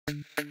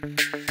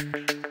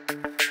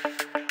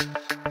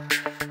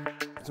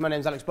my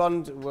name's Alex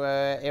Bond,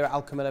 we're here at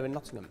Alchemilla in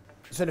Nottingham.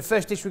 So the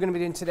first dish we're going to be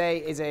doing today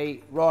is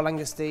a raw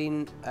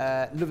langoustine,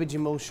 lovage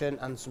emulsion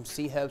and some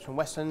sea herbs from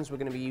Westlands. We're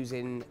going to be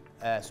using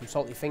some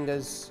salty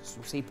fingers,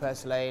 some sea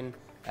purslane,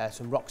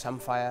 some rock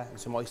samphire and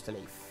some oyster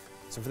leaf.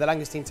 So for the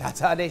langoustine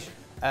tartare dish,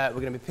 we're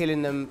going to be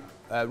peeling them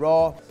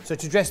raw. So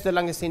to dress the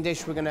langoustine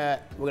dish, we're going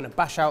to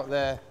bash out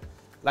the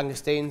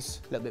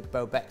langoustines, a little bit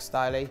Beau-Bec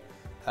style-y,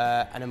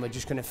 and then we're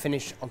just going to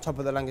finish on top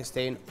of the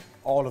langoustine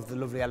all of the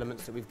lovely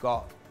elements that we've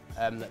got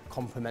that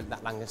complement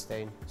that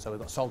langoustine. So we've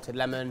got salted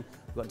lemon,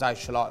 we've got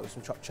diced shallot with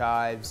some chopped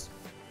chives,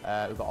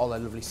 we've got all the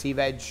lovely sea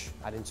veg,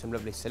 adding some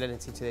lovely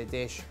salinity to the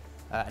dish,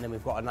 and then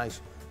we've got a nice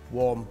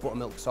warm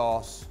buttermilk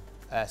sauce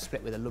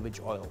split with a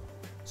lovage oil.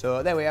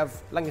 So there we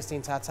have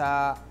langoustine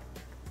tartare,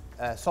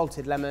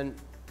 salted lemon,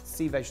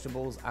 sea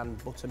vegetables and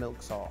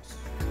buttermilk sauce.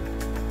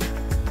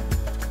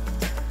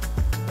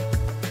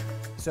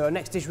 So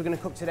next dish we're going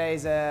to cook today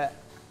is a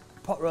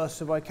pot roast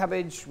savoy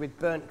cabbage with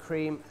burnt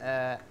cream,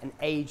 an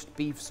aged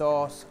beef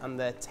sauce and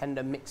the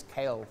tender mixed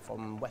kale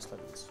from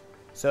Westlands.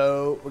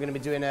 So we're going to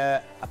be doing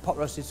a pot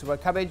roasted savoy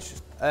cabbage.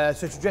 So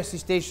to dress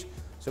this dish,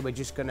 so we're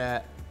just going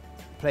to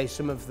place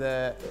some of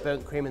the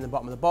burnt cream in the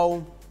bottom of the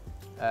bowl,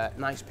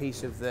 nice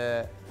piece of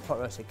the pot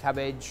roasted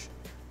cabbage,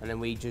 and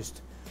then we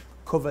just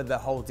cover the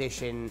whole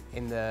dish in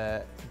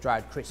the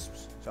dried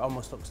crisps. So it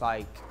almost looks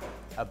like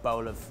a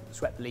bowl of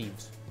swept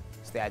leaves.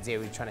 It's the idea,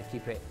 we're trying to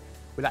keep it,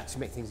 we like to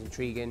make things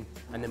intriguing,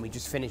 and then we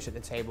just finish at the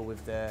table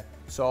with the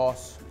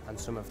sauce and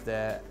some of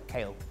the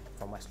kale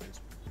from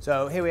Westlands.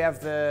 So here we have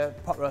the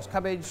pot roast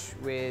cabbage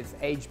with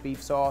aged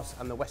beef sauce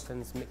and the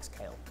Westlands mixed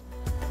kale.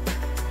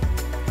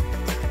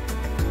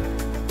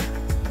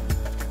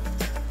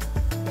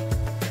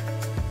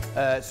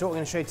 So what we're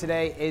going to show you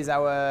today is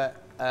our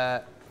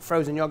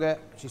frozen yoghurt,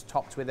 which is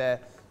topped with a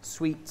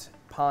sweet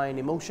pine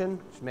emulsion,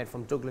 which is made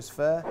from Douglas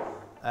Fir,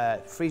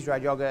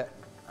 freeze-dried yoghurt,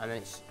 and then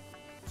it's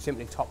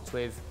simply topped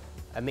with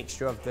a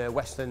mixture of the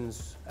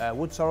Westlands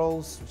wood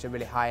sorrels, which are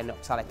really high in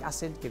oxalic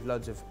acid, give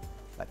loads of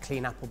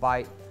clean apple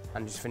bite,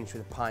 and just finish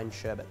with a pine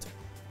sherbet.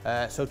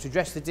 So to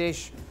dress the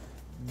dish,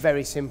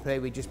 very simply,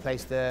 we just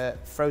place the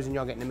frozen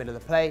yoghurt in the middle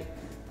of the plate,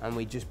 and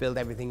we just build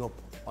everything up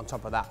on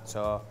top of that.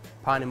 So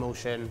pine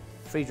emulsion,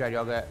 freeze-dried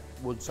yoghurt,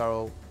 wood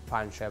sorrel,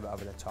 pine sherbet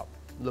over the top.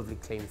 Lovely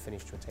clean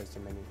finish to a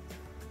tasting menu.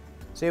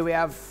 So here we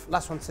have,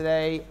 last one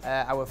today,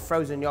 our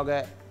frozen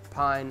yoghurt,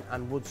 pine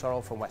and wood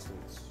sorrel from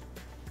Westlands.